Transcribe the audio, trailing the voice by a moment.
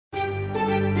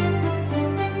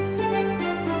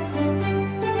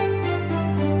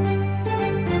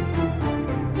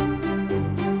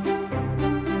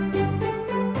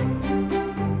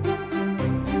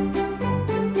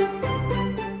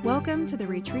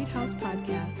Retreat House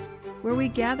podcast, where we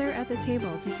gather at the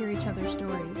table to hear each other's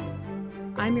stories.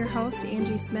 I'm your host,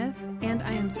 Angie Smith, and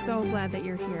I am so glad that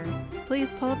you're here.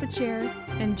 Please pull up a chair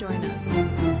and join us.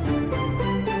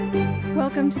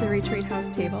 Welcome to the Retreat House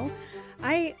table.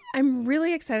 I'm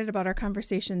really excited about our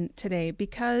conversation today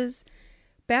because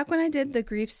back when I did the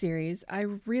grief series, I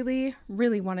really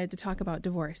wanted to talk about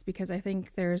divorce because I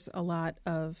think there's a lot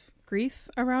of grief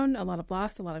around, a lot of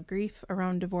loss, a lot of grief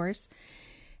around divorce.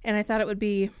 And I thought it would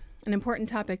be an important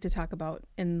topic to talk about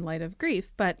in light of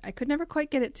grief, but I could never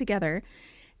quite get it together.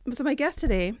 So my guest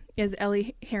today is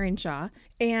Ellie Herringshaw.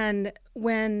 And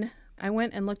when I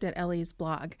went and looked at Ellie's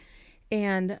blog,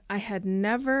 and I had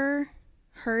never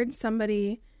heard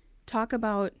somebody talk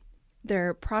about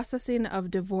their processing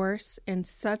of divorce in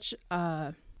such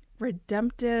a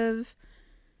redemptive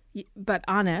but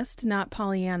honest, not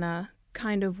Pollyanna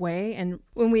kind of way. And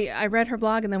when I read her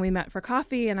blog and then we met for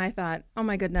coffee, and I thought, oh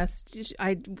my goodness,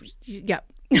 yep.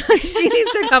 She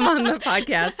needs to come on the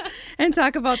podcast and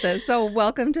talk about this. So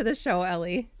welcome to the show,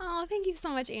 Ellie. Oh, thank you so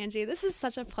much, Angie. This is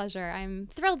such a pleasure. I'm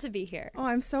thrilled to be here. Oh,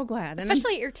 I'm so glad.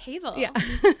 Especially at your table. Yeah.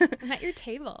 I'm at your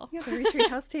table. Yeah, the Retreat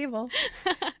House table.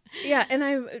 Yeah, and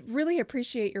I really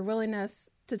appreciate your willingness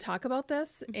to talk about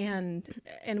this. And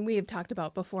we have talked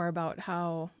about before about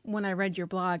how when I read your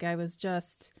blog, I was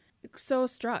just so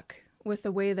struck with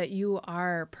the way that you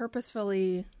are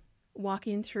purposefully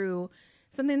walking through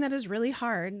something that is really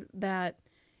hard that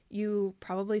you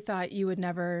probably thought you would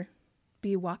never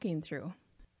be walking through.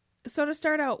 So to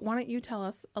start out, why don't you tell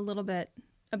us a little bit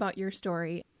about your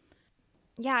story?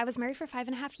 Yeah, I was married for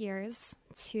 5.5 years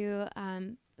to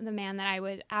the man that I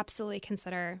would absolutely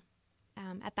consider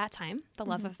at that time the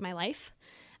love of my life.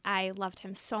 I loved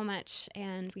him so much,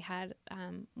 and we had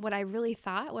what I really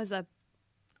thought was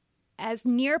as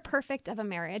near perfect of a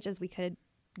marriage as we could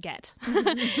get.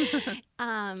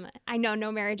 I know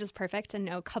no marriage is perfect and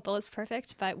no couple is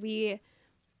perfect, but we,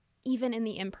 even in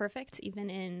the imperfect,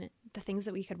 even in the things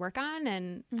that we could work on,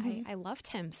 and I loved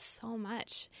him so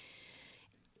much.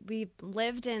 We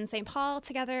lived in St. Paul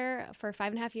together for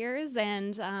 5.5 years,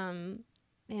 and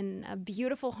in a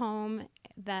beautiful home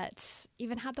that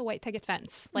even had the white picket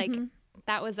fence. Like,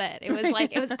 that was it. It was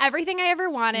like, it was everything I ever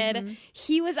wanted.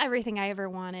 He was everything I ever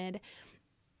wanted.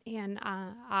 And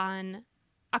on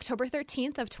October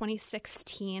 13th of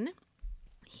 2016,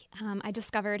 I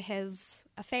discovered his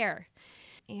affair,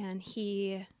 and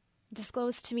he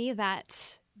disclosed to me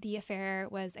that the affair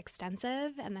was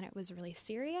extensive and that it was really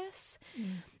serious.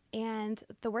 And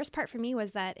the worst part for me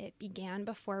was that it began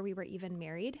before we were even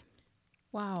married.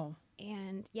 Wow.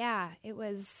 And yeah,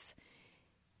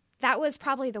 that was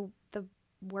probably the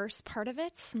worst part of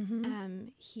it.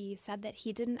 He said that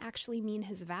he didn't actually mean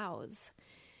his vows.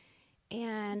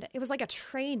 And it was like a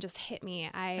train just hit me.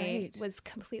 I was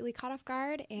completely caught off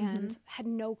guard and had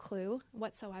no clue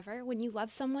whatsoever. When you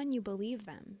love someone, you believe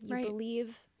them. You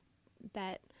believe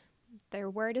that their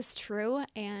word is true.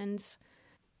 And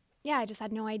yeah, I just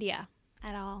had no idea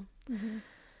at all.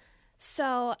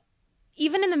 So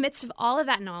even in the midst of all of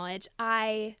that knowledge,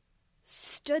 I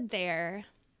stood there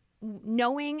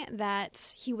knowing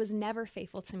that he was never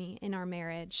faithful to me in our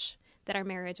marriage, that our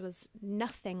marriage was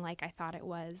nothing like I thought it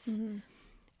was.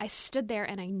 I stood there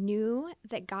and I knew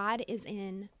that God is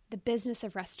in the business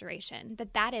of restoration,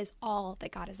 that is all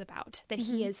that God is about, that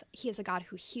he is a God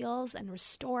who heals and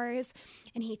restores,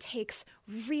 and he takes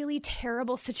really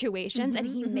terrible situations and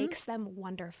he makes them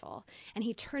wonderful, and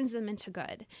he turns them into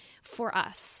good for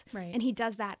us. And he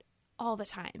does that all the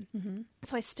time.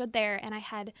 So I stood there and I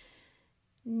had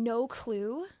no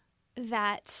clue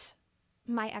that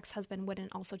my ex-husband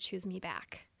wouldn't also choose me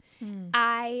back.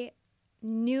 I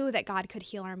knew that God could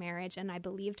heal our marriage, and I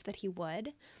believed that he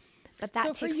would, but that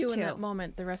takes two. So for you in that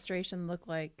moment, the restoration looked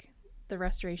like the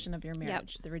restoration of your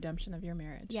marriage, the redemption of your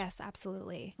marriage. Yes,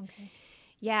 absolutely. Okay.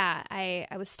 Yeah, I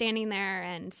was standing there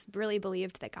and really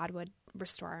believed that God would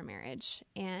restore our marriage.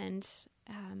 And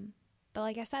but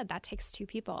like I said, that takes two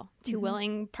people, two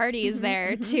willing parties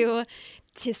there to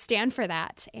stand for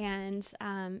that. And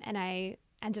I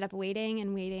ended up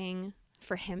waiting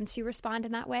for him to respond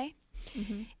in that way.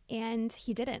 And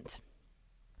he didn't.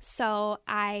 So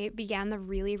I began the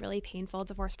really, really painful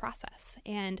divorce process.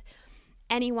 And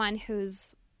anyone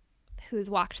who's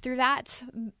walked through that,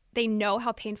 they know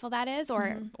how painful that is,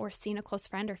 or seen a close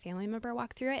friend or family member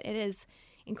walk through it. It is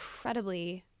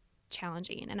incredibly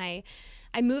challenging. And I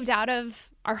moved out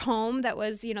of our home that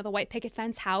was, the white picket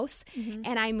fence house,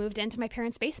 and I moved into my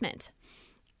parents' basement.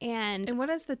 And what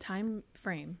is the time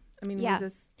frame? I mean, was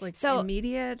this like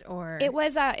immediate or? It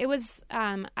was,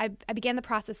 I began the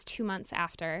process 2 months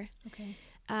after. Okay.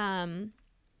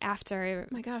 after.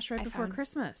 Oh my gosh, right before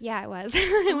Christmas. Yeah, it was.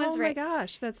 It was oh my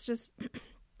gosh, that's just,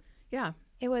 yeah.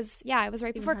 It was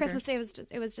right before Christmas Day.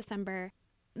 It was December.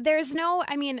 There's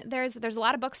a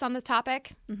lot of books on the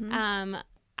topic. Mm-hmm.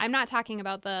 I'm not talking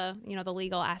about the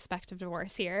legal aspect of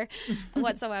divorce here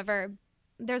whatsoever.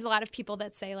 There's a lot of people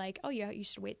that say like, oh, you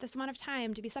should wait this amount of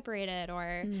time to be separated,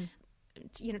 or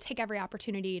take every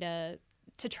opportunity to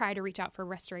try to reach out for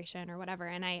restoration or whatever.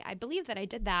 And I believe that I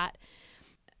did that.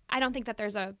 I don't think that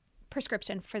there's a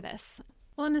prescription for this.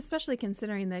 Well, and especially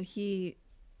considering that he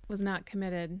was not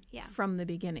committed from the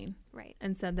beginning. Right.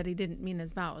 And said that he didn't mean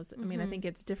his vows. Mm-hmm. I mean, I think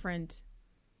it's different.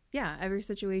 Yeah, every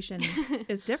situation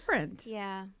is different.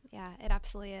 Yeah, it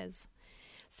absolutely is.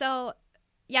 So,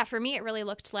 yeah, for me, it really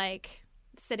looked like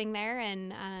sitting there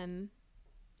and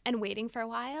waiting for a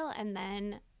while, and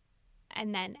then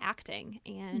acting,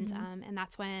 and and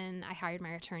that's when I hired my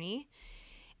attorney.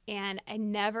 And I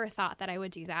never thought that I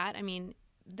would do that. I mean,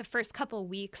 the first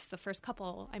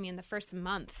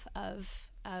month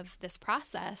of this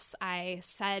process, I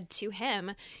said to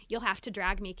him, "You'll have to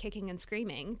drag me kicking and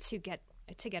screaming to get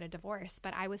a divorce."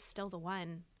 But I was still the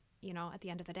one, at the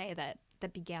end of the day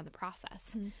that began the process.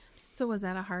 Mm-hmm. So was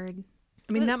that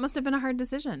that must have been a hard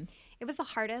decision. It was the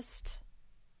hardest.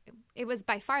 It was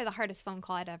by far the hardest phone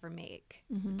call I'd ever make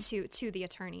to the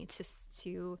attorney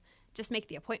to just make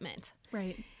the appointment.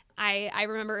 Right. I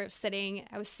remember I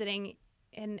was sitting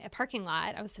in a parking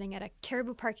lot. I was sitting at a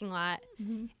Caribou parking lot,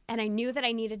 and I knew that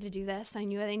I needed to do this. I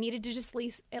knew that I needed to just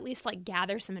at least like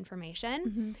gather some information.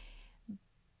 Mm-hmm.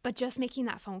 But just making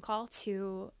that phone call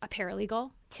to a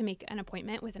paralegal to make an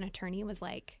appointment with an attorney was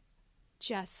like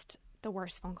just the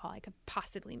worst phone call I could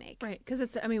possibly make. Right.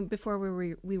 Because before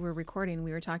we were recording,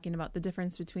 we were talking about the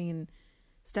difference between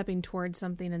stepping toward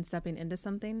something and stepping into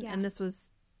something. Yeah. And this was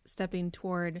stepping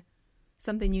toward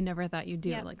something you never thought you'd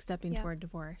do, like stepping toward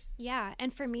divorce. Yeah.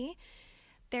 And for me,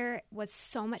 there was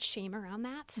so much shame around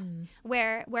that,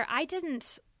 where I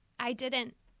didn't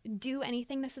do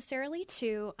anything necessarily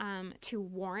to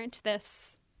warrant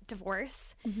this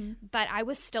divorce, but I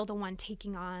was still the one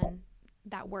taking on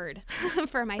that word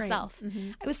for myself. Right.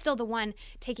 Mm-hmm. I was still the one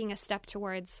taking a step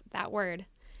towards that word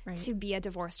to be a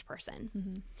divorced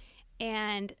person,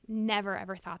 and never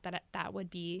ever thought that would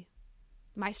be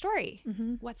my story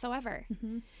whatsoever.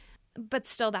 Mm-hmm. But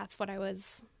still, that's what I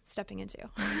was stepping into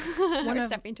or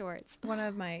stepping towards. One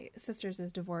of my sisters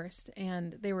is divorced,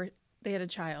 and they had a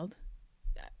child.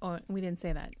 Oh, we didn't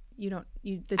say that. The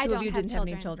two of you didn't have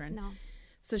any children. No.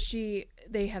 So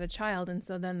they had a child, and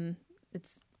so then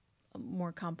it's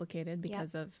more complicated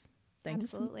because of things.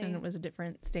 Absolutely. And it was a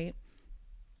different state.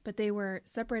 But they were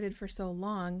separated for so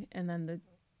long, and then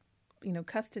the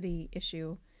custody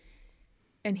issue,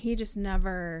 and he just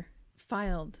never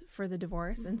filed for the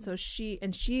divorce. And so she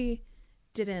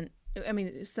didn't,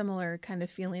 similar kind of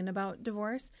feeling about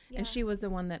divorce. Yeah. And she was the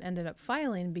one that ended up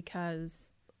filing because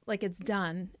it's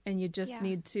done, and you just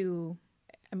need to,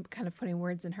 I'm kind of putting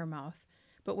words in her mouth,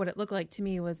 but what it looked like to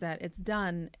me was that it's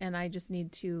done, and I just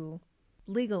need to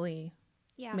legally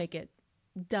make it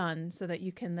done so that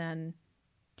you can then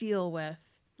deal with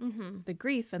the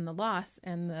grief and the loss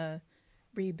and the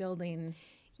rebuilding.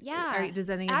 Yeah. Does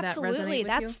any of that resonate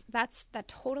with you? That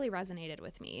totally resonated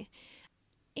with me.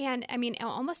 And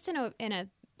almost in a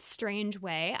strange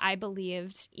way, I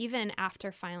believed, even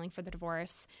after filing for the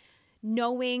divorce,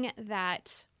 knowing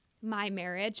that my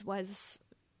marriage was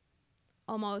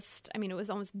almost, it was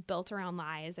almost built around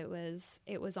lies. It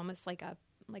was almost like a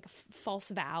false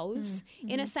vows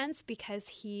in a sense, because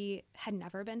he had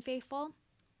never been faithful.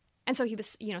 And so he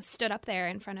was, stood up there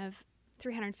in front of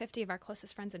 350 of our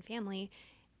closest friends and family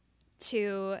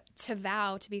to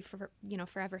vow to be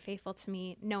forever faithful to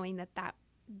me, knowing that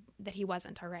he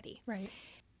wasn't already. Right.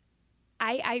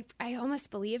 I almost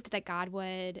believed that God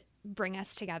would bring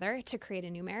us together to create a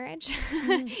new marriage.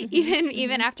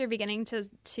 Even after beginning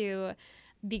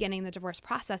the divorce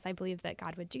process, I believed that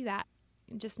God would do that,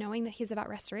 just knowing that he's about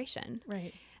restoration.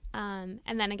 Right. And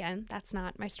then again, that's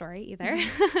not my story either.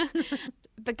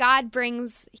 But God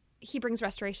brings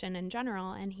restoration in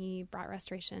general, and he brought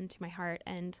restoration to my heart,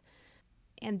 and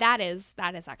that is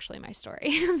actually my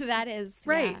story. That is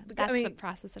right. That's the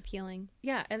process of healing.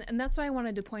 Yeah, and that's why I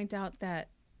wanted to point out that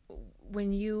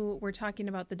when you were talking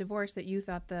about the divorce, that you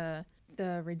thought the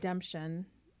redemption,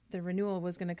 the renewal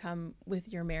was going to come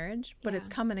with your marriage, but it's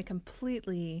come in a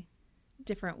completely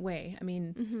different way.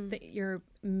 Your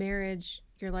marriage,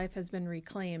 your life has been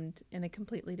reclaimed in a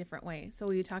completely different way. So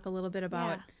will you talk a little bit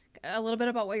about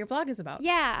what your blog is about?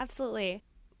 Yeah, absolutely.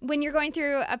 When you're going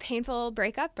through a painful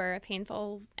breakup or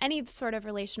any sort of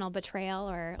relational betrayal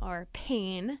or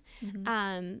pain,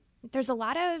 there's a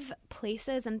lot of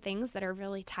places and things that are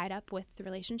really tied up with the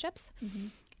relationships.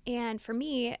 And for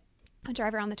me, I'd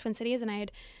drive around the Twin Cities and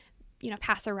I'd,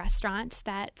 pass a restaurant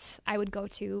that I would go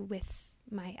to with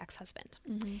my ex-husband,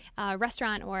 a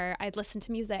restaurant, or I'd listen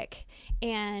to music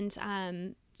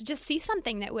and just see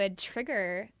something that would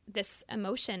trigger this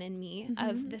emotion in me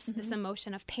of this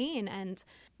emotion of pain, and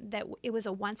that it was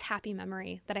a once happy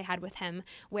memory that I had with him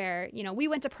where, we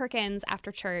went to Perkins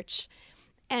after church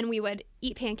and we would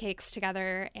eat pancakes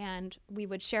together and we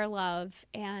would share love.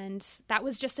 And that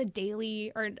was just a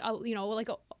daily or, like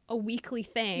a weekly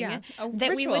thing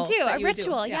that we would do. A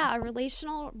ritual. A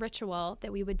relational ritual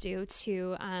that we would do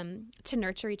to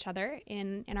nurture each other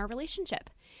in our relationship.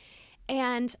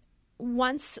 And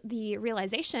once the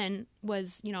realization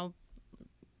was,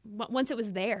 once it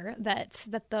was there that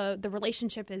the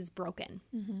relationship is broken,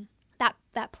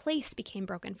 that place became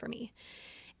broken for me.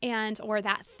 Or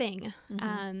that thing.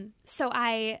 So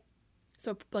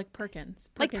like Perkins.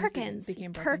 Perkins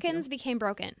became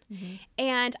broken.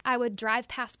 And I would drive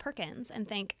past Perkins and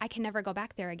think, I can never go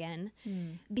back there again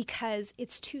because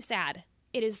it's too sad.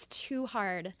 It is too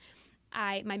hard.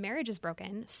 My marriage is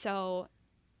broken. So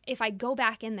if I go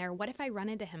back in there, what if I run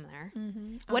into him there?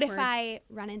 What if I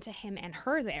run into him and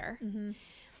her there?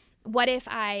 What if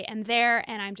I am there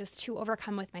and I'm just too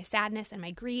overcome with my sadness and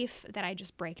my grief that I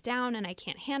just break down and I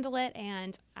can't handle it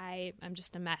and I'm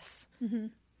just a mess?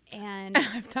 And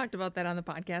I've talked about that on the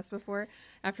podcast before.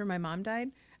 After my mom died,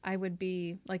 I would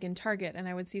be like in Target and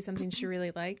I would see something she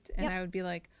really liked and I would be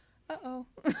like, uh-oh.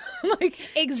 Like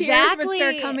tears would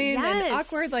start coming and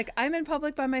awkward. Like I'm in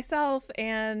public by myself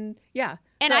and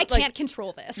And so, I can't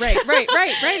control this. Right,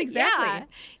 exactly.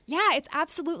 Yeah, it's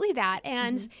absolutely that.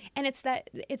 And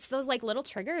it's those like little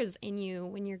triggers in you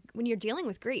when you're dealing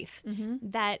with grief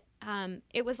that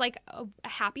it was like a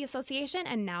happy association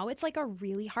and now it's like a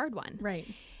really hard one. Right.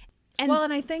 And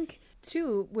I think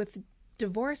too with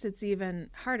divorce it's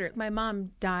even harder. My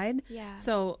mom died. Yeah.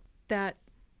 So that,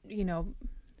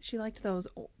 she liked those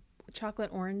chocolate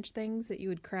orange things that you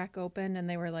would crack open and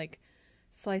they were like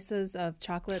slices of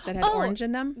chocolate that had orange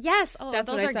in them. Yes. That's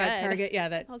what I saw at Target.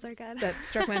 Yeah, those are good. That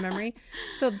struck my memory.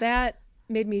 So that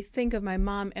made me think of my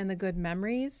mom and the good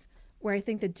memories, where I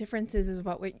think the difference is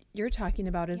about what you're talking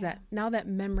about is that now that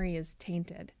memory is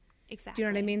tainted. Exactly. Do you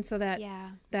know what I mean? So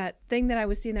that thing that I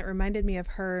was seeing that reminded me of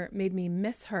her made me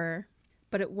miss her,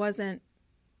 but it was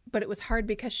hard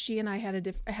because she and I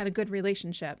had a good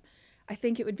relationship. I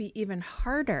think it would be even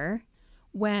harder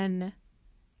when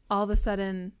all of a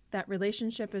sudden that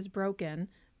relationship is broken,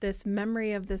 this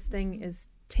memory of this thing is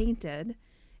tainted,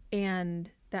 and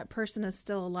that person is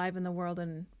still alive in the world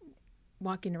and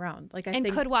walking around. Like I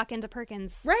think could walk into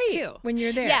Perkins too. When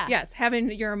you're there. Yeah. Yes,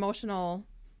 having your emotional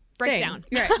breakdown.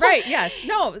 Right, yes.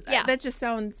 No, that just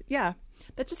sounds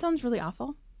really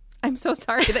awful. I'm so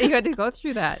sorry that you had to go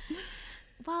through that.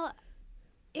 Well,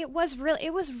 it was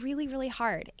really, really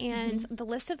hard. And the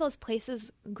list of those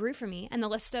places grew for me, and the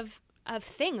list of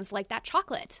things like that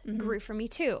chocolate grew for me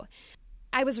too.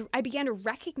 I began to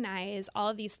recognize all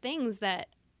of these things that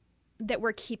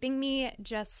were keeping me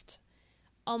just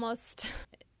almost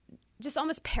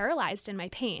paralyzed in my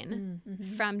pain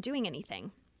from doing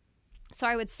anything. So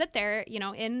I would sit there,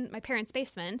 in my parents'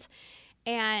 basement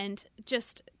and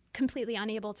just completely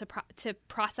unable to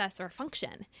process or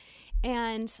function.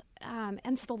 And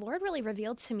so the Lord really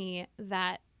revealed to me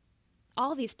that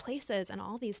all these places and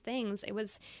all these things, it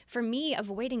was, for me,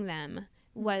 avoiding them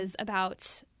was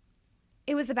about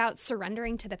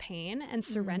surrendering to the pain and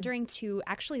surrendering to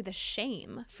actually the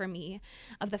shame for me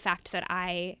of the fact that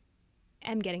I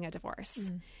am getting a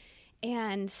divorce.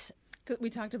 And we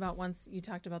talked about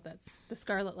the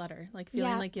scarlet letter, like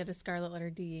feeling like you had a scarlet letter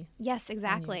D. Yes,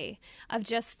 exactly. Of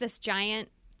just this giant,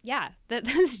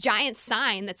 this giant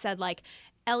sign that said like,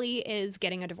 Ellie is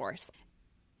getting a divorce.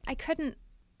 I couldn't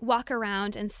walk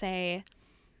around and say,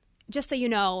 just so you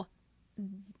know,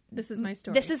 this is my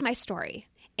story. This is my story.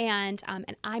 And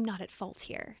I'm not at fault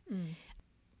here.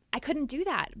 I couldn't do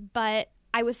that, but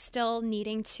I was still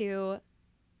needing to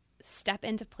step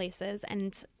into places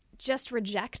and just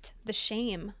reject the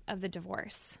shame of the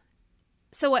divorce.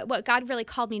 So what God really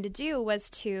called me to do was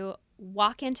to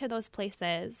walk into those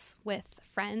places with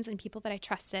friends and people that I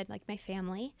trusted, like my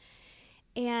family,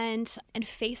 and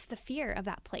face the fear of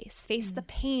that place, face the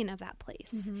pain of that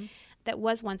place that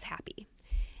was once happy.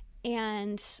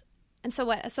 And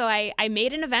so I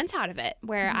made an event out of it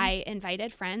where I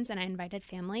invited friends and I invited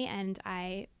family, and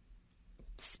I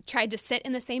tried to sit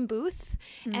in the same booth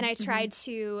and I tried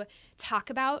to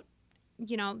talk about,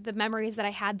 the memories that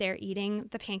I had there eating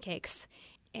the pancakes.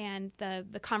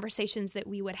 the conversations that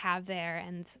we would have there,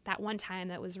 and that one time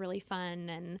that was really fun,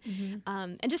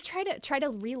 and just try to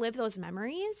relive those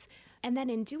memories. And then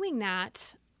in doing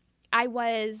that, I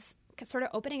was sort of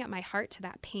opening up my heart to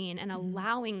that pain and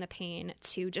allowing the pain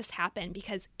to just happen,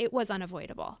 because it was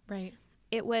unavoidable. Right.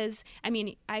 It was, I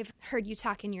mean, I've heard you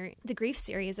talk in the grief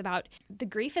series about the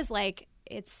grief is like,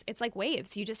 it's like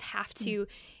waves. You just have to,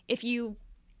 if you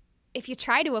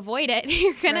try to avoid it,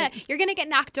 you're gonna get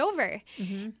knocked over.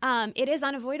 It is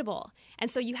unavoidable.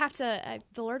 And so you have to,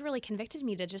 the Lord really convicted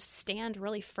me to just stand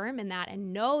really firm in that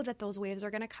and know that those waves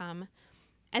are going to come.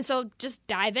 And so just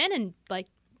dive in and like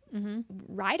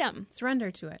ride them.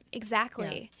 Surrender to it.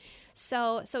 Exactly. Yeah.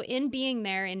 So in being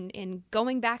there, in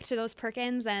going back to those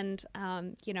Perkins and,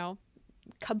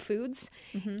 Cub Foods,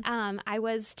 I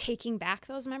was taking back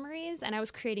those memories and I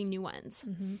was creating new ones.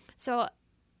 So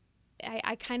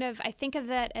I think of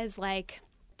that as like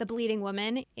the bleeding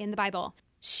woman in the Bible.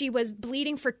 She was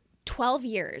bleeding for 12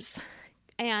 years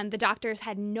and the doctors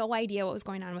had no idea what was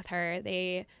going on with her.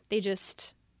 They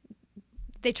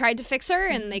tried to fix her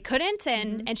and they couldn't,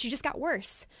 and she just got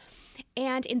worse.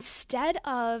 And instead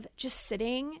of just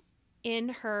sitting in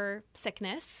her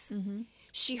sickness,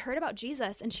 she heard about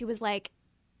Jesus and she was like,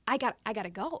 I got to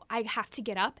go. I have to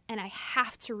get up and I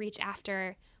have to reach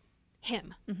after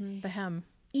him. The hem.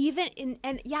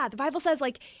 The Bible says,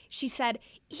 like, she said,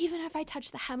 even if I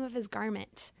touch the hem of his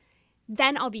garment,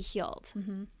 then I'll be healed.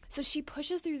 So she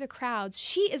pushes through the crowds.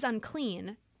 She is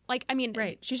unclean. Like, I mean,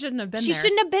 right. She shouldn't have been there. She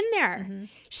shouldn't have been there.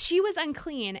 She was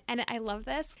unclean. And I love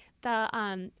this.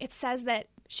 It says that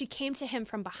she came to him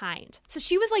from behind. So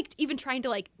she was like even trying to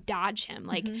like dodge him.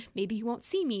 Like maybe he won't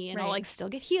see me and I'll like still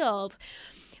get healed.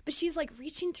 But she's like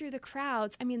reaching through the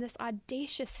crowds. I mean, this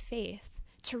audacious faith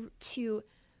to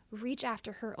reach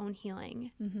after her own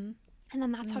healing. And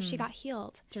then that's how she got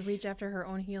healed. To reach after her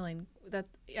own healing.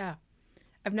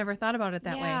 I've never thought about it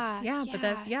that way. Yeah. But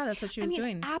that's what she was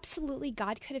doing. Absolutely.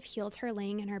 God could have healed her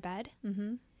laying in her bed,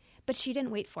 but she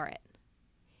didn't wait for it.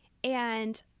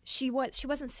 And she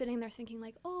wasn't sitting there thinking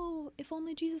like, oh, if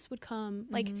only Jesus would come.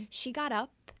 Like she got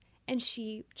up and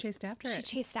she chased after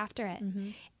it.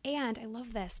 And I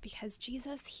love this because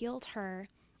Jesus healed her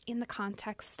in the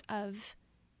context of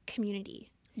community.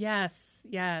 Yes.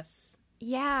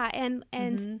 Yeah. And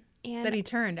that he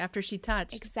turned after she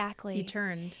touched. Exactly. He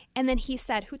turned. And then he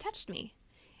said, who touched me?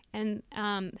 And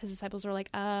his disciples were like,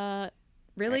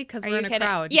 really? Because we're in a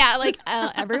crowd. Yeah, like,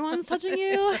 everyone's touching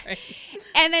you. Right.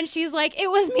 And then she's like, it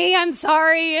was me. I'm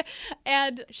sorry.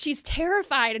 And she's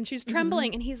terrified and she's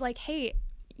trembling. And he's like, hey,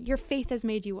 your faith has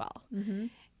made you well.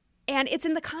 And it's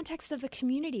in the context of the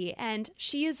community. And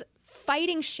she is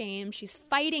fighting shame. She's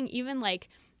fighting even like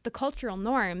the cultural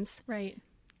norms. Right.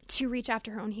 To reach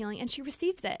after her own healing. And she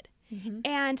receives it.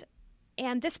 And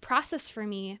this process for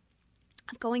me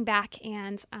of going back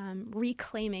and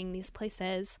reclaiming these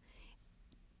places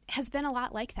has been a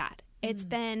lot like that. It's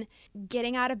been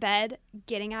getting out of bed,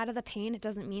 getting out of the pain. It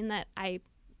doesn't mean that I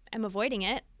am avoiding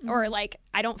it or like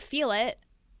I don't feel it.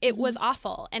 It was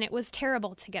awful and it was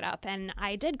terrible to get up, and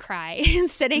I did cry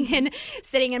sitting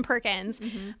in Perkins.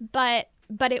 But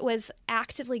it was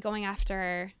actively going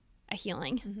after a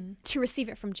healing to receive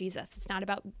it from Jesus. It's not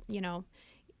about,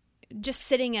 just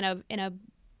sitting in a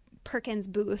Perkins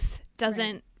booth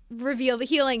doesn't reveal the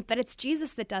healing, but it's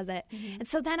Jesus that does it. And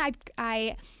so then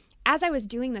I as I was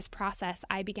doing this process,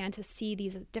 I began to see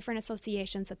these different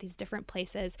associations at these different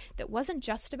places that wasn't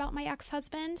just about my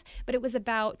ex-husband, but it was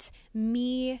about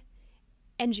me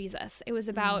and Jesus. It was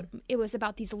about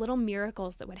these little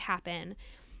miracles that would happen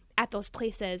at those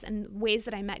places and ways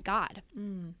that I met God.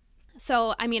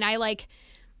 So, I mean,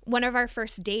 one of our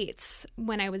first dates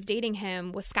when I was dating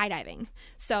him was skydiving.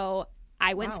 So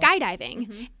I went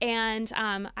skydiving and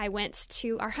I went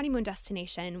to our honeymoon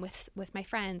destination with my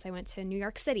friends. I went to New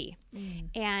York City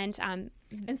and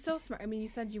so smart. I mean, you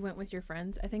said you went with your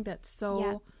friends. I think that's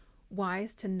so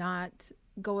wise to not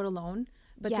go it alone,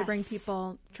 but to bring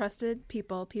people, trusted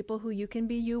people who you can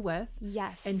be you with.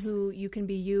 Yes. And who you can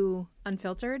be you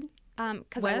unfiltered.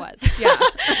 Because I was.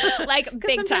 Like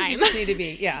big time. You just need to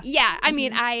be. Yeah. Yeah. I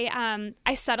mean,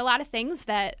 I said a lot of things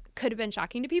that could have been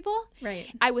shocking to people.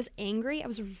 Right. I was angry. I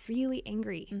was really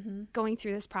angry going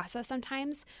through this process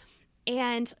sometimes.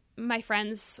 And my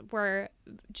friends were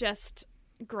just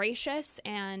gracious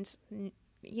and,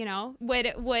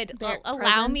 would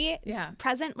allow me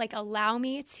allow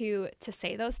me to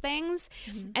say those things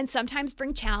and sometimes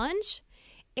bring challenge.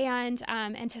 And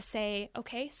to say,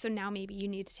 okay, so now maybe you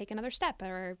need to take another step,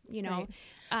 or right.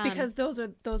 Because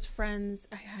those friends.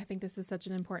 I think this is such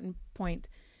an important point.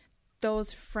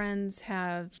 Those friends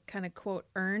have kind of quote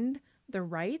earned the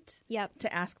right Yep.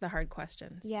 to ask the hard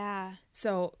questions. Yeah.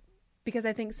 So, because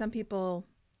I think some people,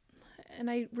 and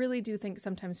I really do think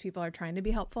sometimes people are trying to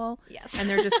be helpful. Yes. And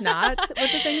they're just not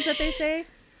with the things that they say,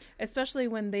 especially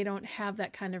when they don't have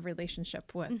that kind of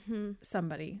relationship with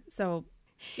somebody. So,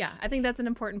 yeah, I think that's an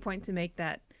important point to make,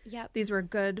 that these were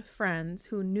good friends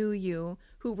who knew you,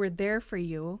 who were there for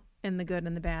you in the good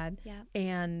and the bad. Yep.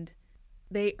 And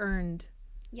they earned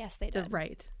they did. the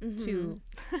right to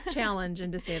challenge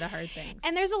and to say the hard things.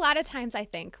 And there's a lot of times, I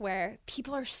think, where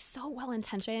people are so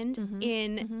well-intentioned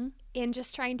in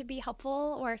just trying to be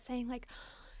helpful, or saying like,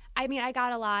 I mean, I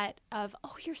got a lot of,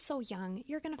 oh, you're so young,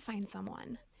 you're going to find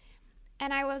someone.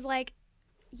 And I was like,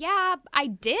 yeah, I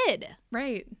did.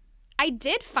 Right. I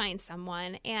did find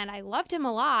someone, and I loved him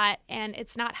a lot, and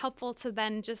it's not helpful to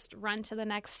then just run to the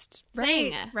next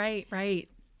thing. Right.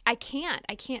 I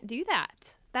can't do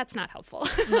that. That's not helpful.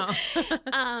 No.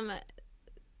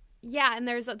 Yeah, and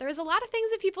there's a lot of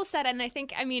things that people said, and I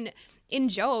think, I mean, in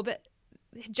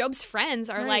Job's friends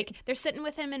are like, they're sitting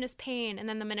with him in his pain, and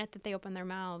then the minute that they open their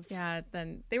mouths,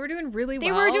 then they were doing really well.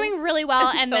 They were doing really well,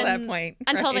 and then that point,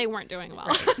 until they weren't doing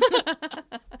well.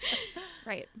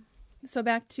 Right. So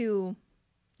back to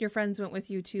your friends went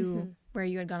with you to where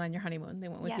you had gone on your honeymoon. They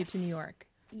went with you to New York.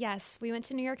 Yes, we went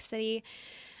to New York City.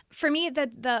 For me,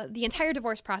 the entire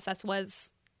divorce process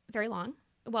was very long.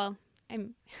 Well,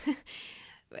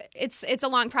 it's a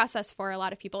long process for a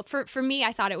lot of people. For me,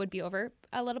 I thought it would be over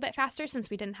a little bit faster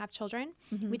since we didn't have children.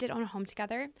 We did own a home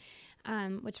together,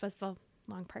 which was the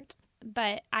long part.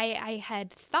 But I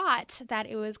had thought that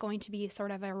it was going to be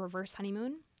sort of a reverse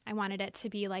honeymoon. I wanted it to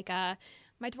be like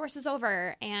my divorce is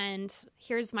over, and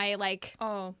here's my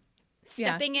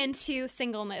stepping into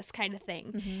singleness kind of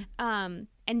thing,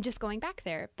 and just going back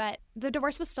there. But the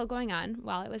divorce was still going on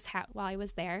while I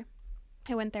was there.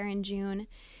 I went there in June,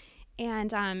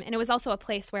 and it was also a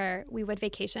place where we would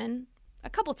vacation a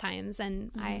couple times.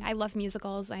 And I love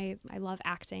musicals. I love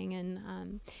acting,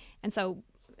 and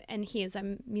he is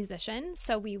a musician,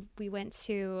 so we went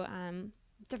to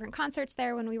different concerts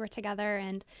there when we were together,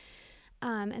 and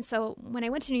so when I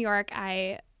went to New York,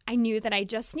 I knew that I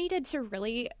just needed to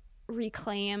really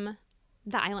reclaim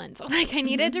the island. Like, I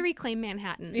needed to reclaim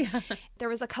Manhattan. Yeah. There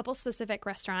was a couple specific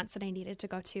restaurants that I needed to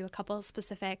go to, a couple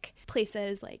specific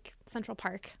places like Central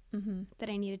Park that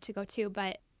I needed to go to,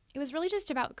 but it was really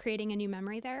just about creating a new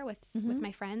memory there with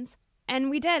my friends. And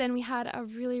we did, and we had a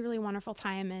really, really wonderful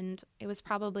time, and it was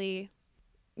probably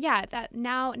that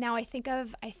now I think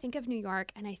of New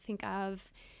York, and I think of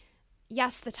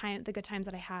the good times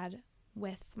that I had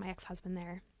with my ex-husband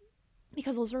there,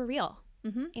 because those were real.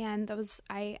 And those,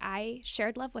 I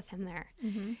shared love with him there,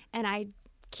 and I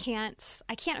can't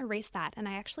erase that. And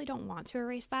I actually don't want to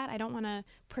erase that. I don't want to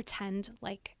pretend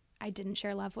like I didn't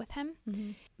share love with him,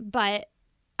 but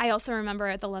I also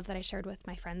remember the love that I shared with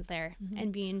my friends there,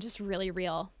 and being just really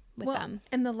real with them.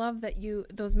 And the love that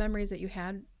those memories that you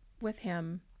had with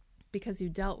him, because you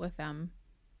dealt with them,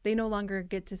 they no longer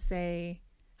get to say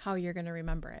how you're going to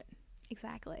remember it.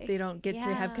 Exactly. They don't get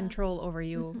to have control over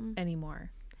you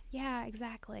anymore. Yeah,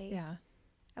 exactly. Yeah.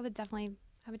 I would definitely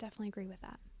agree with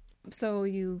that. So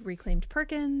you reclaimed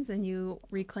Perkins and you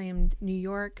reclaimed New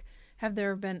York. Have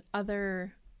there been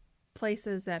other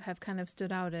places that have kind of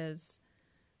stood out as?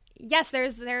 Yes, there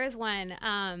is one.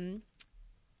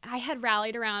 I had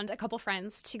rallied around a couple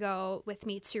friends to go with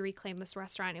me to reclaim this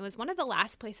restaurant. It was one of the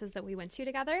last places that we went to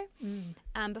together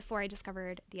before I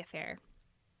discovered the affair.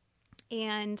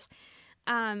 And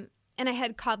I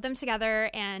had called them together,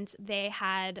 and they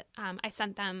had I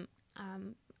sent them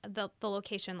the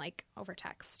location like over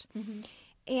text,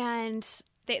 and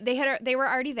they were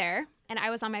already there, and I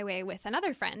was on my way with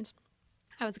another friend.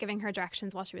 I was giving her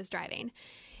directions while she was driving,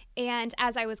 and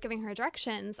as I was giving her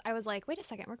directions, I was like, "Wait a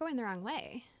second, we're going the wrong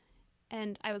way."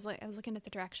 And I was looking at the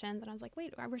directions, and I was like,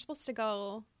 "Wait, we're supposed to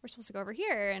go over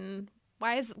here, and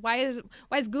why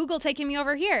is Google taking me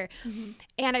over here?"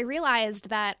 And I realized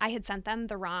that I had sent them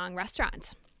the wrong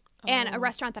restaurant, and a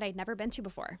restaurant that I'd never been to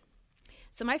before.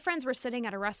 So my friends were sitting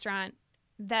at a restaurant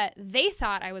that they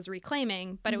thought I was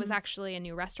reclaiming, but it was actually a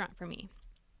new restaurant for me.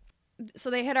 So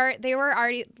they were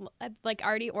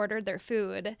already ordered their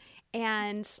food,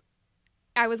 and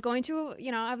I was going to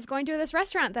this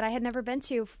restaurant that I had never been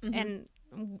to, and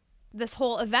this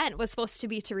whole event was supposed to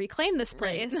be to reclaim this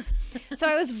place. Right. So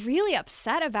I was really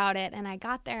upset about it, and I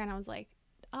got there and I was like,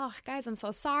 "Oh, guys, I'm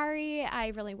so sorry.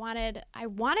 I wanted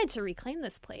to reclaim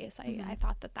this place. I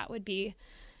thought that would be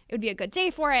a good day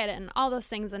for it, and all those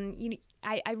things." And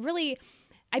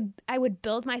I would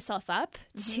build myself up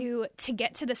to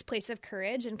get to this place of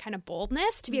courage and kind of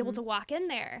boldness to be able to walk in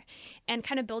there and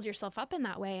kind of build yourself up in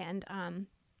that way. And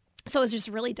So it was just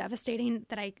really devastating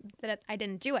that I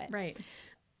didn't do it. Right.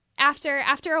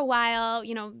 After a while,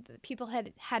 people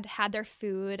had their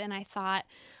food, and I thought,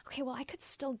 okay, well, I could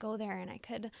still go there, and I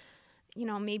could,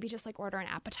 maybe just like order an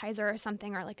appetizer or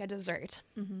something, or like a dessert.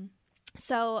 Mm-hmm.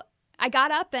 So I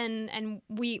got up and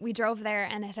we drove there,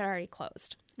 and it had already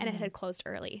closed, and it had closed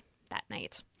early that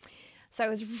night. So I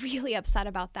was really upset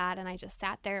about that, and I just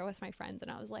sat there with my friends,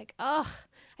 and I was like, ugh,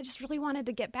 I just really wanted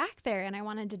to get back there, and I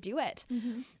wanted to do it,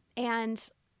 and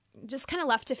just kind of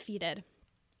left defeated.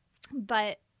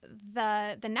 But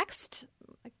the next,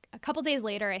 a couple days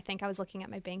later, I think I was looking at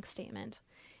my bank statement,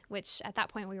 which at that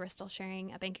point we were still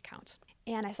sharing a bank account.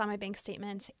 And I saw my bank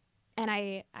statement, and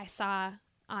I saw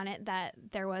on it that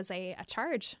there was a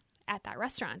charge at that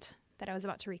restaurant that I was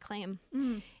about to reclaim.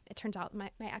 Mm. It turns out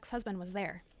my ex-husband was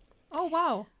there. Oh,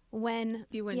 wow. When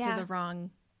you went to the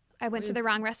wrong... I went to the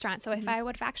wrong restaurant. So if I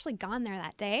would have actually gone there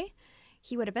that day,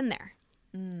 he would have been there.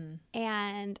 Mm.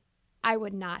 And I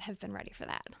would not have been ready for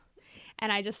that.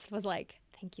 And I just was like,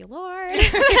 thank you, Lord,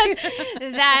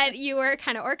 that you were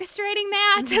kind of orchestrating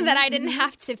that, that I didn't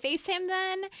have to face him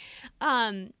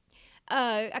then.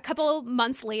 A couple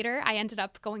months later, I ended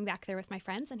up going back there with my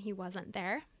friends, and he wasn't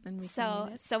there. So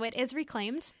it is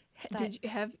reclaimed. Did you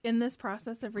have, in this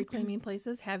process of reclaiming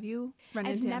places, have you run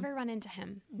into him? I've never run into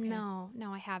him. Okay. No,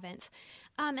 I haven't.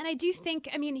 And I do think,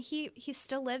 he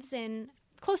still lives in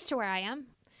close to where I am.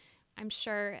 I'm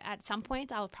sure at some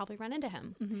point I'll probably run into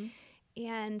him. Mm-hmm.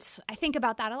 And I think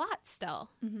about that a lot still.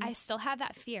 Mm-hmm. I still have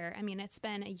that fear. It's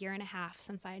been 1.5 years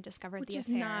since I discovered the affair. Which is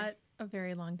not a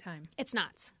very long time. It's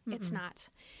not. Mm-mm. It's not.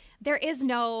 There is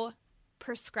no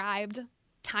prescribed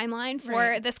timeline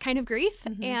for this kind of grief.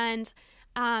 Mm-hmm. And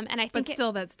I think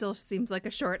that still seems like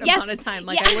a short amount of time.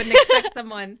 I wouldn't expect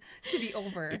someone to be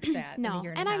over that. No,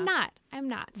 and I'm not.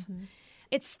 Mm-hmm.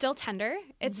 It's still tender.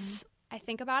 It's, I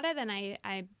think about it, and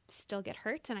I still get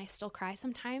hurt, and I still cry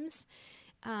sometimes.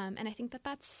 And I think that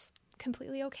that's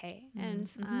completely okay.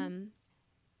 Mm-hmm. And,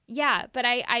 but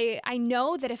I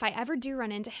know that if I ever do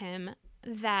run into him,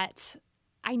 that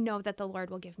I know that the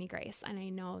Lord will give me grace. And I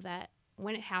know that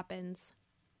when it happens,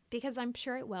 because I'm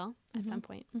sure it will at some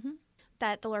point,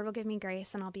 that the Lord will give me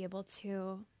grace, and I'll be able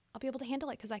to handle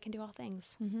it, because I can do all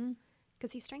things,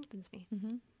 because he strengthens me.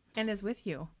 Mm-hmm. And is with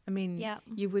you.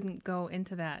 You wouldn't go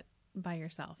into that by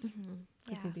yourself,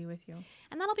 because he'd be with you.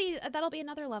 And that'll be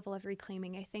another level of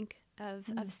reclaiming, I think, of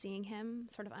seeing him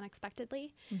sort of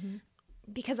unexpectedly,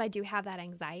 because I do have that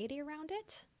anxiety around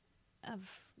it, of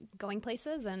going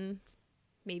places and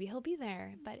maybe he'll be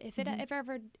there. But if it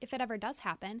ever does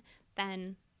happen,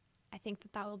 then I think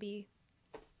that will be,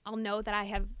 I'll know that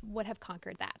I would have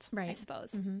conquered that, right. I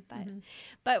suppose.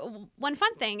 But one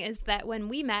fun thing is that when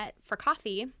we met for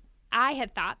coffee, I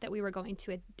had thought that we were going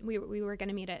to we were going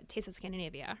to meet at Taste of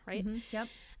Scandinavia, right? Mm-hmm. Yep.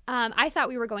 I thought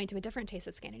we were going to a different Taste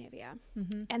of Scandinavia,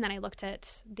 and then I looked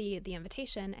at the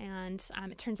invitation, and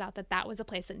it turns out that was a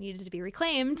place that needed to be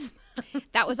reclaimed.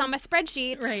 That was on my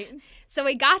spreadsheet, right? So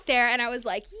we got there, and I was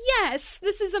like, "Yes,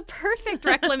 this is a perfect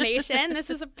reclamation. This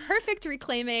is a perfect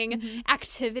reclaiming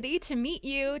activity to meet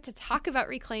you, to talk about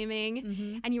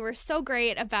reclaiming." And you were so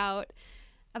great about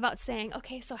saying,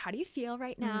 okay, so how do you feel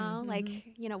right now? Like,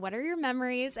 what are your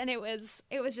memories? And it was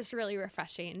just really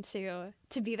refreshing to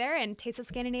be there, and Taste of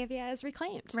Scandinavia is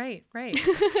reclaimed. Right.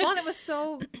 Well, and it was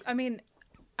so,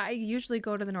 I usually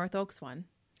go to the North Oaks one.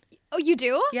 Oh, you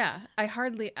do? Yeah.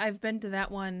 I've been to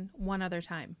that one other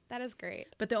time. That is great.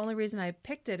 But the only reason I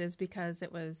picked it is because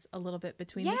it was a little bit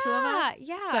between the two of us.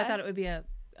 Yeah. So I thought it would be a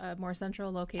more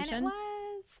central location. And it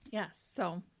was. Yes.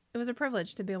 So it was a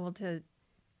privilege to be able to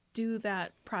do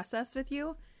that process with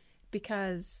you,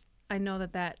 because I know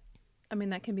that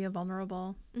can be a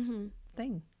vulnerable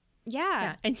thing.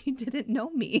 Yeah. And you didn't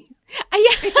know me.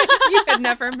 Yeah. You had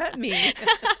never met me.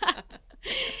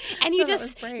 And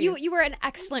you you were an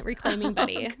excellent reclaiming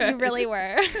buddy. Oh, you really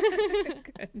were.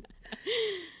 Good.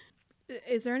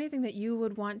 Is there anything that you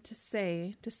would want to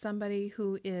say to somebody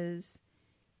who is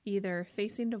either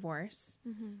facing divorce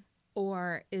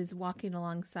or is walking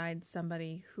alongside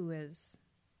somebody who is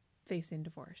facing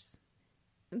divorce?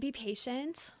 Be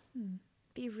patient.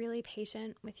 Be really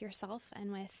patient with yourself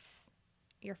and with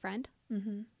your friend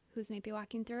who's maybe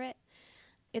walking through it.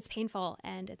 It's painful,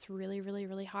 and it's really, really,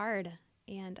 really hard.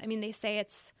 And they say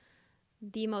it's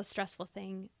the most stressful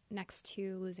thing next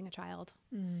to losing a child.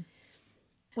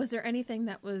 Was there anything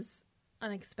that was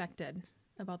unexpected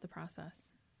about the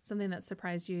process? Something that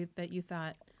surprised you, that you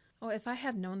thought, oh, if I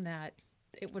had known that,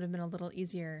 it would have been a little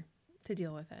easier to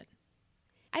deal with it?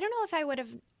 I don't know if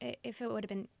it would have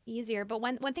been easier, but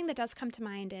one thing that does come to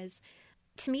mind is,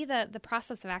 to me, the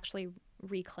process of actually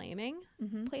reclaiming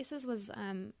places was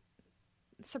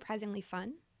surprisingly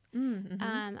fun.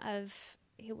 Mm-hmm.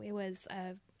 It was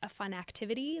a fun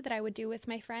activity that I would do with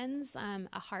my friends,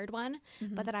 a hard one,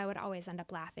 but that I would always end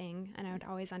up laughing, and I would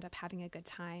always end up having a good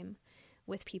time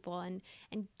with people, and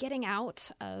getting out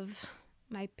of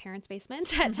my parents'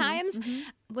 basement at times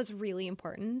was really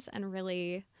important, and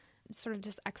really sort of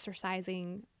just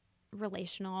exercising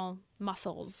relational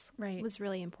muscles was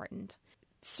really important.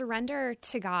 Surrender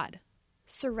to God.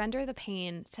 Surrender the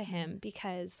pain to him,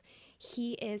 because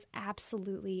he is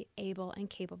absolutely able and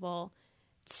capable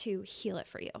to heal it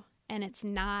for you. And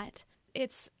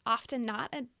it's often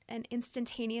not an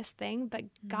instantaneous thing, but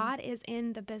God is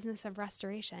in the business of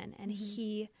restoration, and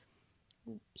he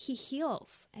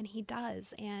heals, and he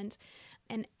does. And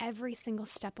every single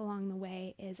step along the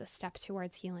way is a step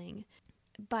towards healing.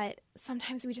 But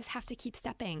sometimes we just have to keep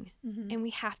stepping, and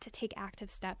we have to take active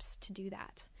steps to do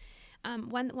that.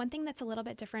 One thing that's a little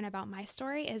bit different about my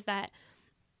story is that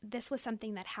this was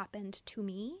something that happened to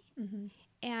me,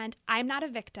 and I'm not a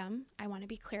victim. I want to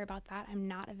be clear about that. I'm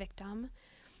not a victim,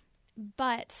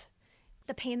 but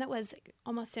the pain that was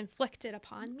almost inflicted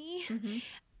upon me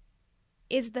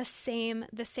is the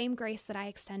same grace that I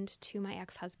extend to my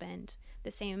ex-husband,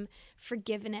 the same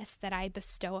forgiveness that I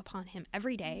bestow upon him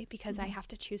every day, because I have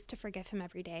to choose to forgive him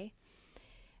every day,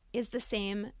 is the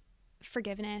same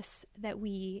forgiveness that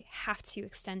we have to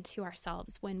extend to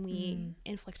ourselves when we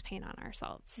inflict pain on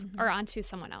ourselves or onto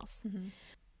someone else.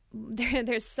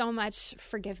 There's so much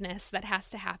forgiveness that has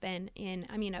to happen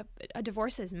a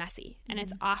divorce is messy, and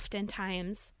it's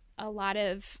oftentimes a lot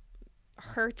of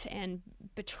hurt and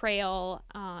betrayal,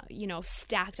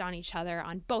 stacked on each other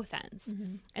on both ends.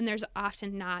 And there's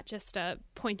often not just a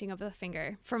pointing of the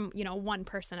finger from, one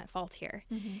person at fault here.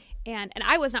 And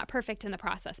I was not perfect in the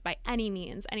process by any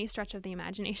means, any stretch of the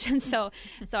imagination. So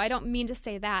I don't mean to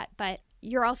say that, but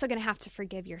you're also going to have to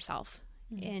forgive yourself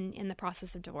in the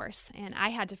process of divorce. And I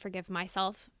had to forgive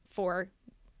myself for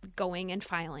going and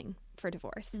filing for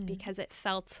divorce because it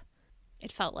felt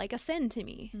like a sin to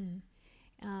me.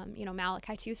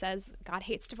 Malachi 2 says God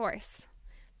hates divorce,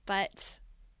 but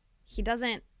he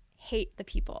doesn't hate the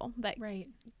people that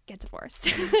get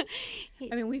divorced.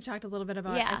 We've talked a little bit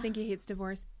about, I think he hates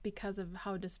divorce because of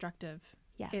how destructive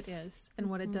it is and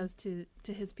what it does to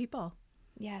his people.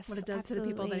 Yes, what it does to the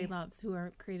people that he loves, who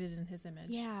are created in his image.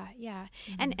 Yeah.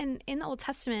 And in the Old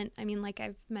Testament, like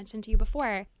I've mentioned to you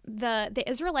before, the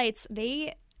Israelites,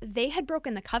 they had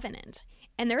broken the covenant.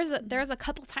 And there's a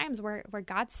couple times where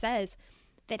God says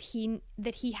that he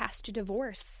has to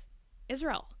divorce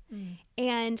Israel.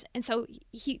 And so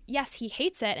he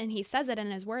hates it, and he says it in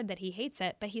his word that he hates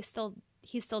it, but he still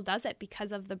does it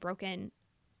because of the brokenness.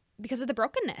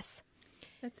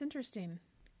 That's interesting,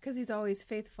 because he's always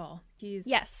faithful.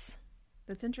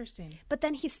 That's interesting. But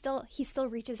then he still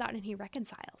reaches out and he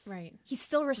reconciles. Right. He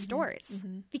still restores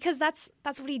because that's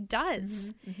what he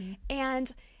does.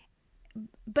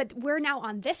 But we're now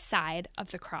on this side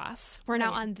of the cross. We're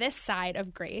now on this side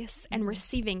of grace and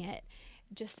receiving it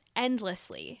just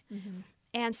endlessly.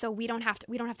 And so we don't have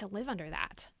to live under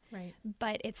that. Right.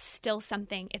 But it's still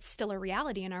something, it's still a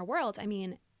reality in our world.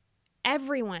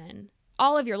 Everyone,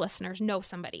 all of your listeners know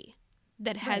somebody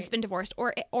that has been divorced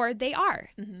or they are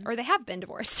or they have been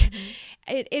divorced.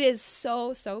 It is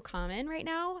so common right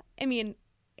now. And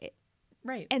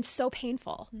so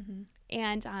painful.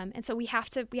 And so we have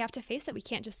to face it. We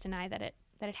can't just deny that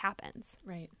it happens.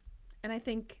 Right. And I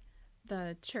think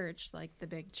the church, like the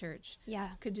big church,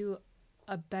 could do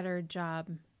a better job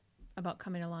about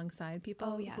coming alongside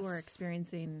people who are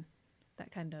experiencing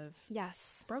that kind of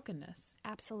brokenness.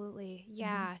 Absolutely.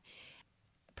 Yeah.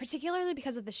 Particularly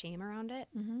because of the shame around it.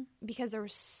 Because there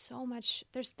is so much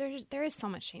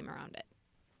shame around it.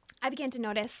 I began to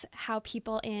notice how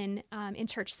people in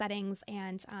church settings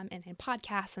and in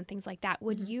podcasts and things like that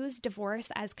would use divorce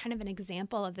as kind of an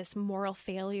example of this moral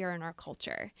failure in our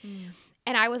culture.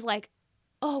 And I was like,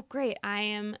 oh, great.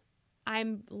 I'm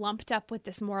lumped up with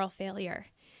this moral failure.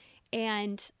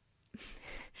 And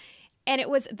it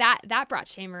was that brought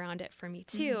shame around it for me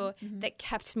too, that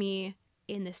kept me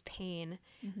in this pain.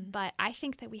 But I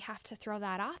think that we have to throw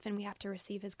that off, and we have to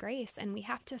receive his grace, and we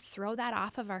have to throw that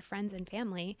off of our friends and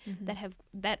family that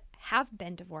have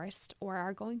been divorced or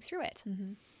are going through it,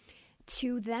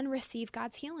 to then receive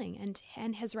God's healing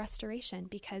and his restoration.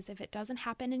 Because if it doesn't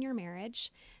happen in your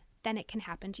marriage, then it can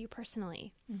happen to you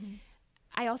personally.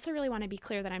 I also really want to be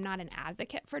clear that I'm not an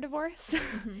advocate for divorce.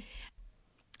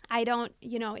 I don't,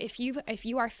 if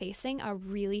you are facing a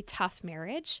really tough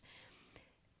marriage,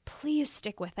 please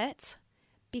stick with it,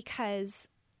 because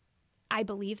I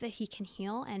believe that he can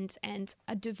heal, and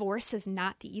a divorce is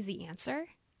not the easy answer.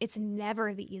 It's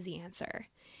never the easy answer.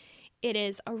 it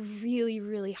is a really,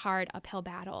 really hard uphill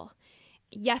battle.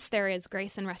 Yes, there is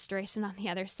grace and restoration on the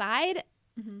other side,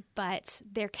 but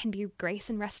there can be grace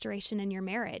and restoration in your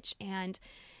marriage. And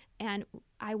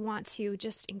I want to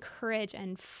just encourage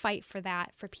and fight for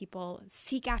that for people.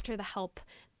 Seek after the help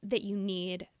that you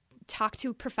need. Talk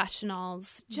to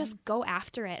professionals. Just go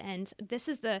after it. And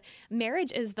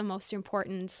marriage is the most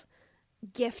important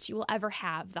gift you will ever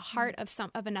have. The heart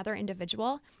of another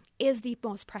individual is the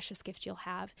most precious gift you'll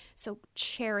have. So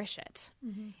cherish it.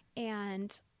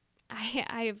 And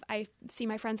I see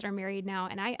my friends that are married now,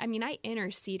 and I mean, I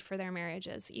intercede for their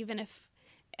marriages, even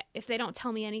if they don't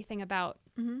tell me anything about,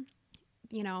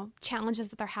 challenges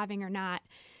that they're having or not,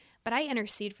 but I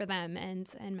intercede for them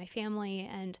and my family,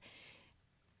 and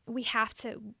you have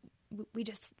to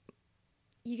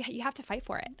fight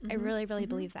for it. I really, really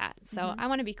believe that. So I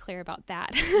want to be clear about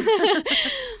that,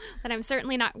 that I'm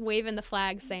certainly not waving the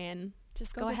flag saying,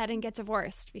 just go ahead and get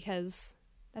divorced, because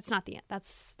that's not the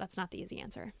easy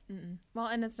answer. Well,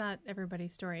 and it's not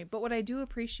everybody's story. But what I do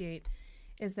appreciate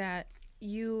is that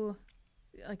you,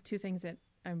 like, two things that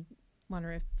I want to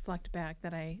reflect back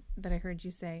that I heard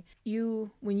you say.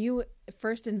 When you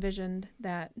first envisioned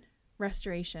that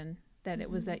restoration, that it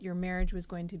was that your marriage was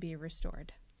going to be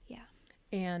restored. Yeah.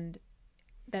 And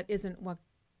that isn't what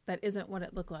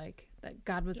it looked like. That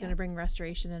God was going to bring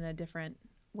restoration in a different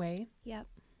way. Yep.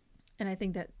 And I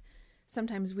think that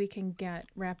sometimes we can get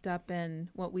wrapped up in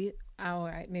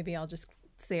maybe I'll just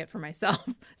say it for myself.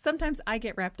 Sometimes I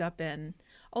get wrapped up in,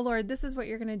 oh Lord, this is what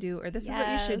you're going to do, or this is what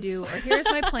you should do, or here's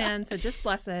my plan, so just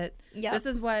bless it. Yep. This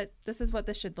is what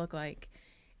this should look like.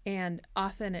 And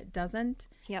often it doesn't.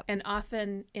 Yep. And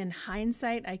often in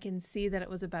hindsight, I can see that it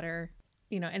was a better,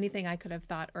 anything I could have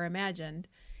thought or imagined.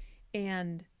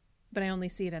 But I only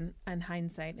see it in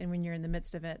hindsight. And when you're in the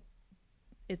midst of it,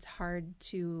 it's hard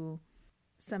to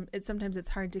sometimes it's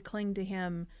hard to cling to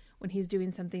him when he's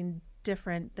doing something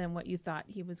different than what you thought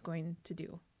he was going to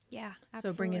do. Yeah,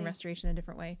 absolutely. So bringing restoration a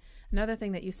different way. Another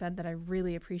thing that you said that I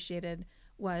really appreciated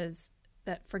was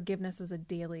that forgiveness was a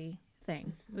daily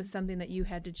thing. It was something that you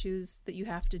have to choose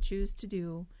to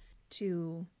do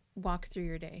to walk through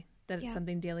your day, that it's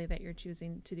something daily that you're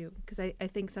choosing to do. Because I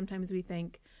think sometimes we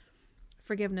think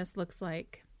forgiveness looks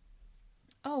like,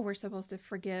 oh, we're supposed to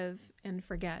forgive and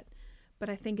forget. But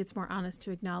I think it's more honest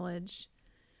to acknowledge,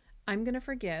 I'm going to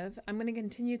forgive. I'm going to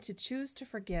continue to choose to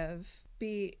forgive,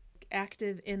 be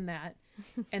active in that.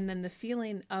 And then the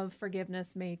feeling of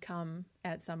forgiveness may come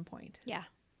at some point. Yeah.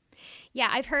 Yeah.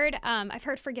 I've heard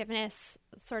forgiveness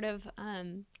sort of,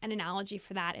 an analogy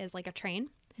for that is like a train,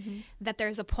 that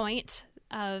there's a point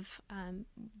of,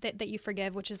 that you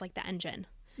forgive, which is like the engine.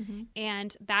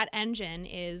 And that engine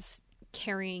is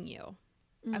carrying you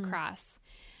across.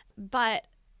 But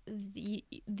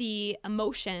the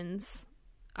emotions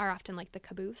are often like the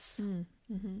caboose,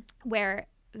 where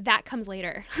that comes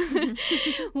later,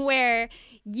 where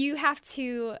you have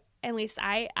to, at least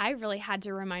I really had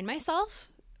to remind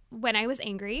myself when I was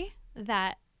angry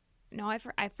that, no,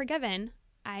 I've forgiven.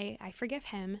 I forgive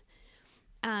him.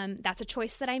 That's a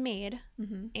choice that I made.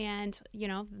 And,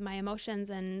 my emotions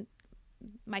and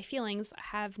my feelings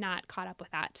have not caught up with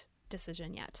that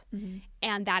decision yet.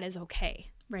 And that is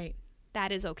okay. Right.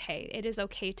 That is okay. It is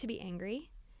okay to be angry.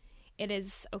 It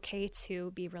is okay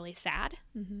to be really sad.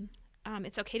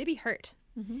 It's okay to be hurt.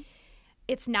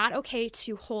 It's not okay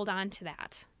to hold on to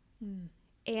that.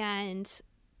 And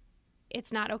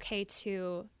it's not okay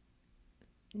to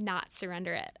not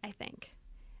surrender it, I think.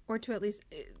 Or to at least,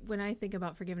 when I think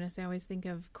about forgiveness, I always think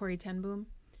of Corrie ten Boom.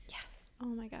 Yes. Oh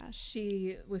my gosh.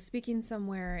 She was speaking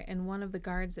somewhere, and one of the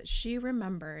guards that she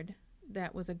remembered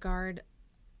that was a guard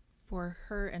for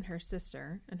her and her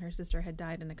sister had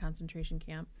died in a concentration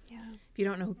camp. Yeah. If you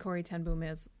don't know who Corrie ten Boom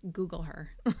is, Google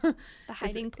her. The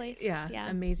hiding place. Yeah,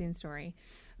 amazing story.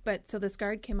 But so this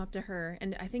guard came up to her,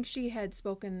 and I think she had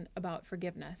spoken about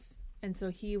forgiveness. And so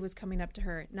he was coming up to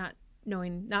her, not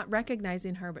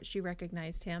recognizing her, but she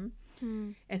recognized him.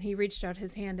 And he reached out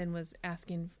his hand and was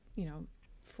asking,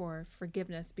 for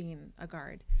forgiveness, being a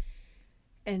guard.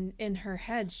 And in her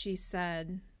head, she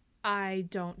said, I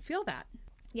don't feel that.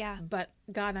 Yeah. But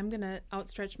God, I'm going to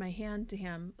outstretch my hand to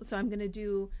him. So I'm going to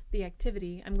do the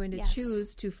activity. I'm going to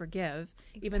choose to forgive,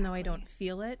 even though I don't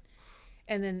feel it.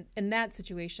 And then in that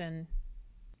situation,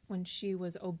 when she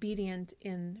was obedient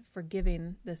in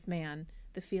forgiving this man,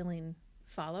 the feeling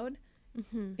followed,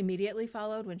 immediately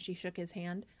followed when she shook his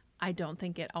hand. I don't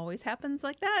think it always happens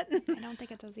like that. I don't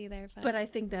think it does either. But I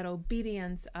think that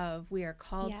obedience of we are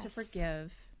called to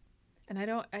forgive. And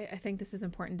I think this is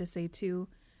important to say too.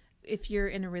 If you're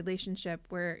in a relationship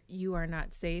where you are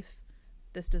not safe,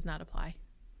 this does not apply.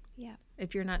 Yeah.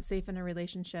 If you're not safe in a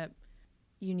relationship,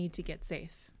 you need to get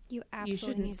safe. You absolutely You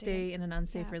shouldn't need stay in an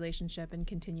unsafe Yeah. relationship and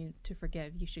continue to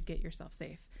forgive. You should get yourself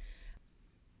safe.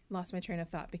 Lost my train of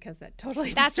thought because that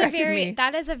totally distracted me.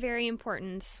 That is a very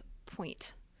important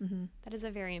point. Mm-hmm. That is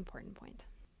a very important point.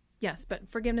 Yes, but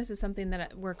forgiveness is something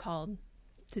that we're called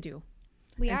to do.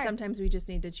 We and are. Sometimes we just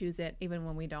need to choose it even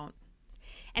when we don't.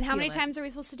 And how many times are we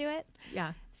supposed to do it?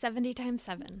 Yeah. 70 times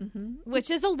 7, Mm-hmm. which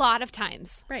is a lot of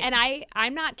times. Right. And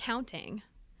I'm not counting,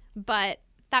 but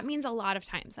that means a lot of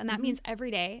times. And that Mm-hmm. means every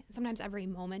day, sometimes every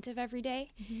moment of every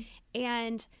day. Mm-hmm.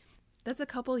 And that's a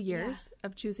couple years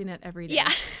of choosing it every day.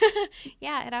 yeah.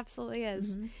 Yeah, it absolutely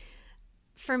is. Mm-hmm.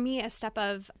 For me, a step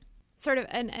of sort of,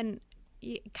 and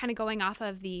kind of going off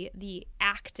of the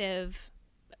active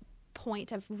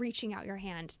point of reaching out your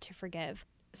hand to forgive.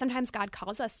 Sometimes God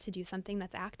calls us to do something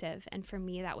that's active. And for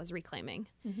me, that was reclaiming.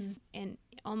 Mm-hmm. And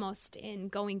almost in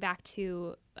going back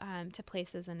to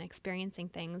places and experiencing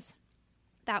things,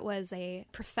 that was a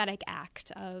prophetic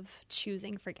act of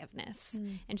choosing forgiveness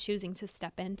and choosing to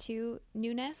step into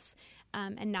newness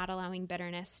and not allowing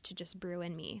bitterness to just brew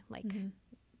in me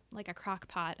like a crock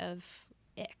pot of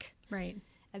ick. Right.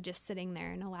 Of just sitting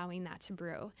there and allowing that to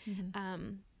brew.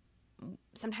 Mm-hmm.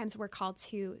 Sometimes we're called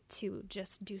to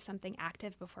just do something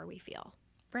active before we feel.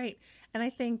 Right. And I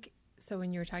think, so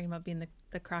when you were talking about being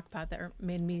the crock pot, that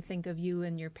made me think of you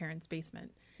in your parents'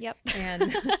 basement. Yep.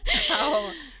 And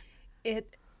how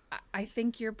I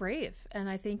think you're brave. And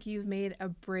I think you've made a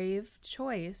brave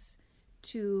choice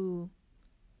to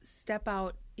step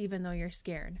out even though you're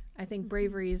scared. I think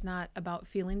bravery is not about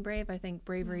feeling brave. I think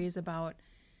bravery is about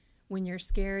when you're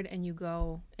scared and you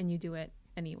go and you do it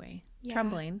anyway. Yeah.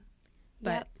 Trembling.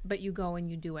 But you go and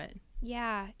you do it.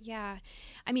 Yeah, yeah.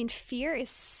 I mean, fear is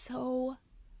so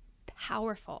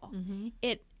powerful. Mm-hmm.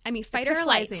 Fight or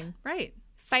flight. Right.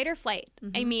 Fight or flight.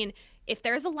 Mm-hmm. I mean, if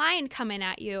there's a lion coming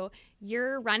at you,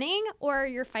 you're running or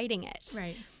you're fighting it.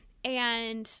 Right.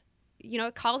 And,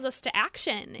 it calls us to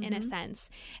action in a sense.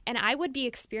 And I would be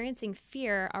experiencing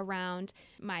fear around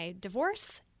my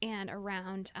divorce and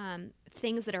around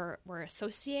things that were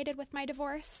associated with my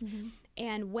divorce. Mm-hmm.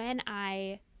 And when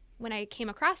I came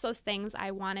across those things,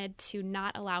 I wanted to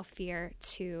not allow fear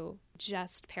to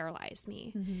just paralyze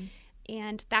me. Mm-hmm.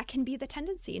 And that can be the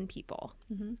tendency in people.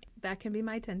 Mm-hmm. That can be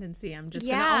my tendency. I'm just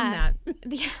going to own that.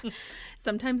 Yeah.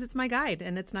 Sometimes it's my guide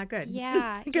and it's not good.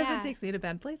 Yeah. Because it takes me to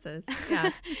bad places.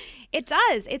 Yeah. It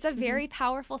does. It's a very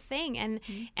powerful thing. And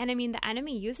I mean, the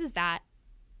enemy uses that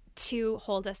to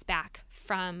hold us back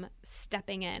from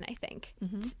stepping in, I think,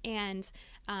 and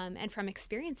from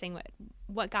experiencing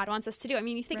what God wants us to do. I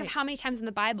mean, you think of how many times in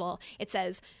the Bible it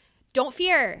says, don't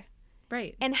fear.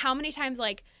 Right. And how many times,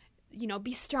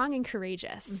 be strong and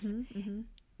courageous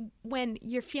when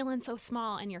you're feeling so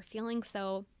small and you're feeling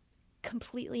so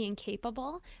completely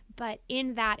incapable. But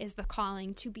in that is the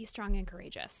calling to be strong and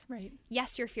courageous. Right.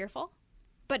 Yes, you're fearful,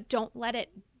 but don't let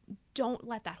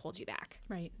that hold you back.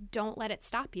 Right. Don't let it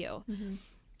stop you. Mm-hmm.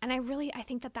 And I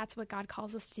think that that's what God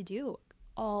calls us to do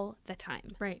all the time.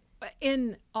 Right.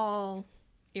 In all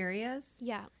areas.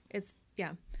 Yeah.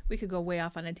 We could go way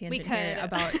off on a tangent here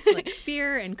about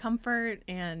fear and comfort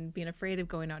and being afraid of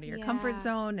going out of your comfort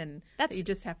zone and that you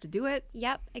just have to do it.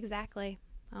 Yep, exactly.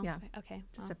 Oh, yeah. Okay.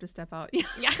 Just have to step out.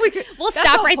 Yeah. We'll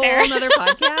stop right there. That's a whole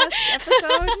other podcast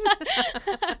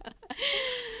episode.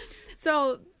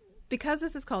 So, because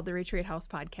this is called the Retreat House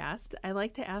Podcast, I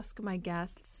like to ask my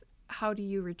guests, how do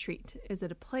you retreat? Is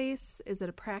it a place? Is it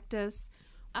a practice?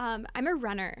 I'm a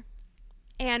runner.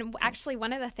 And actually,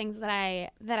 one of the things that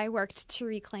I worked to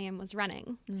reclaim was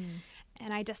running.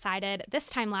 And I decided this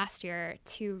time last year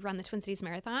to run the Twin Cities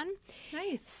Marathon.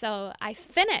 Nice. So I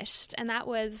finished, and that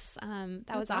was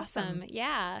awesome.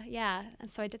 Yeah.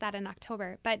 And so I did that in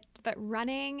October. But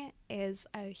running is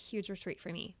a huge retreat for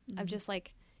me. Of just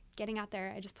getting out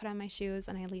there. I just put on my shoes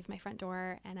and I leave my front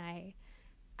door and I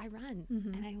run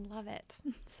and I love it.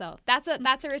 So that's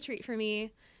a retreat for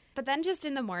me. But then just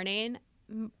in the morning,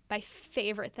 my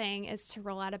favorite thing is to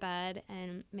roll out of bed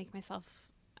and make myself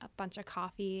a bunch of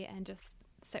coffee and just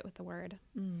sit with the Word.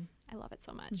 I love it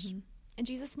so much. And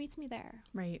Jesus meets me there.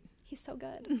 Right. He's so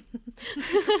good.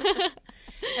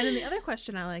 And then the other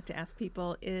question I like to ask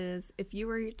people is, if you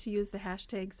were to use the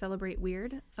hashtag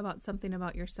 #CelebrateWeird about something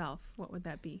about yourself, what would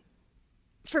that be?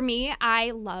 For me,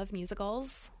 I love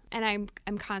musicals. And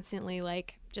I'm constantly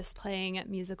just playing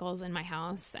musicals in my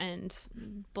house and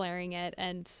blaring it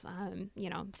and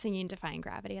singing Defying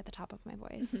Gravity at the top of my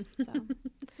voice. So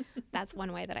that's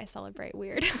one way that I celebrate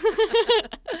weird.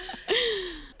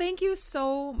 Thank you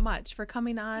so much for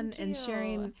coming on and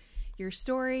sharing your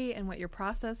story and what your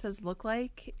process has looked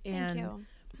like. And Thank you.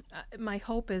 my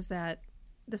hope is that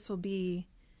this will be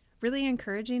really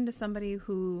encouraging to somebody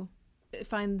who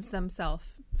finds themselves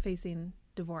facing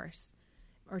divorce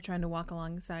or trying to walk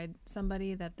alongside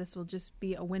somebody, that this will just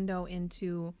be a window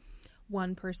into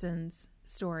one person's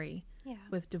story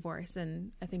with divorce.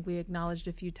 And I think we acknowledged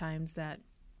a few times that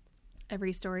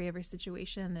every story, every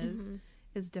situation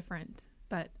is different.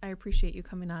 But I appreciate you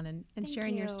coming on and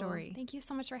sharing your story. Thank you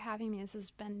so much for having me. This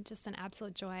has been just an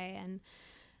absolute joy, and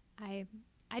I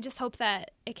just hope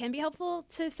that it can be helpful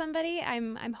to somebody.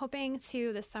 I'm hoping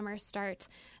to this summer start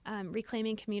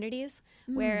reclaiming communities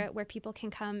where people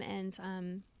can come and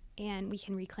we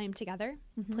can reclaim together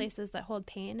places that hold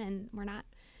pain, and we're not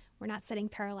sitting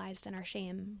paralyzed in our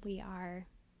shame. We are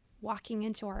walking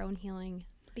into our own healing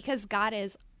because God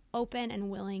is open and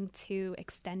willing to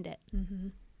extend it. Mm-hmm.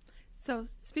 So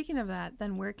speaking of that,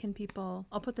 then where can people,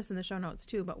 I'll put this in the show notes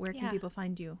too, but where can people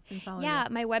find you and follow you? Yeah,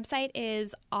 my website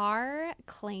is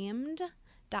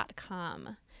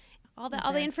rclaimed.com. All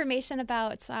the information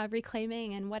about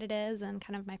reclaiming and what it is and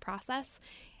kind of my process.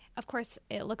 Of course,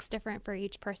 it looks different for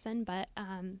each person, but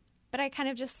I kind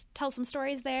of just tell some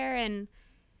stories there and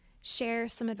share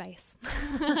some advice.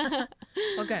 Well,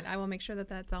 good. I will make sure that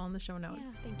that's all in the show notes.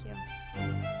 Yeah, thank you.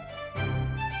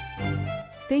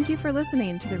 Thank you for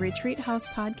listening to the Retreat House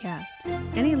podcast.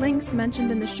 Any links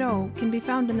mentioned in the show can be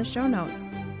found in the show notes.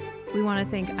 We want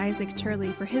to thank Isaac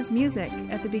Turley for his music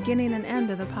at the beginning and end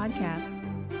of the podcast.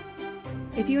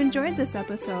 If you enjoyed this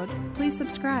episode, please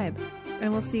subscribe,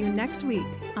 and we'll see you next week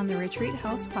on the Retreat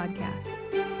House podcast.